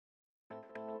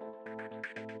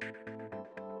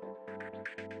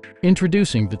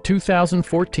Introducing the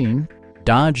 2014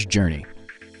 Dodge Journey.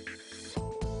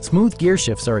 Smooth gear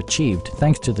shifts are achieved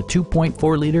thanks to the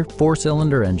 2.4-liter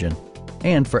four-cylinder engine.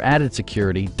 And for added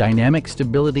security, dynamic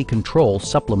stability control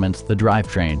supplements the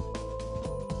drivetrain.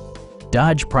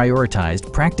 Dodge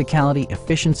prioritized practicality,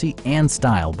 efficiency, and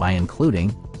style by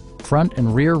including front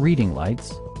and rear reading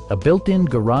lights, a built-in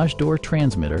garage door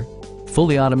transmitter,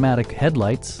 fully automatic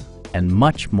headlights, and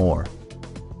much more.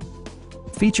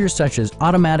 Features such as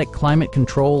automatic climate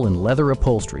control and leather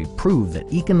upholstery prove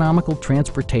that economical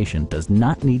transportation does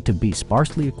not need to be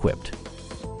sparsely equipped.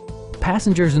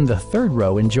 Passengers in the third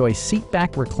row enjoy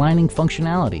seat-back reclining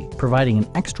functionality, providing an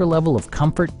extra level of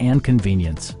comfort and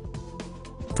convenience.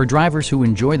 For drivers who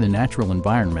enjoy the natural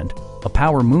environment, a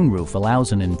power moonroof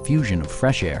allows an infusion of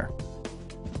fresh air.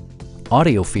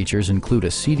 Audio features include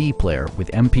a CD player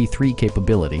with MP3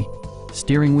 capability,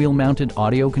 steering wheel mounted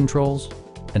audio controls,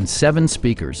 and 7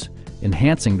 speakers,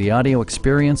 enhancing the audio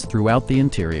experience throughout the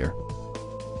interior.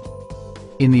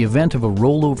 In the event of a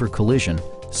rollover collision,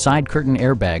 side curtain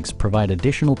airbags provide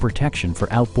additional protection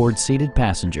for outboard seated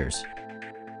passengers.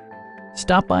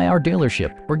 Stop by our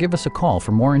dealership or give us a call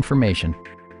for more information.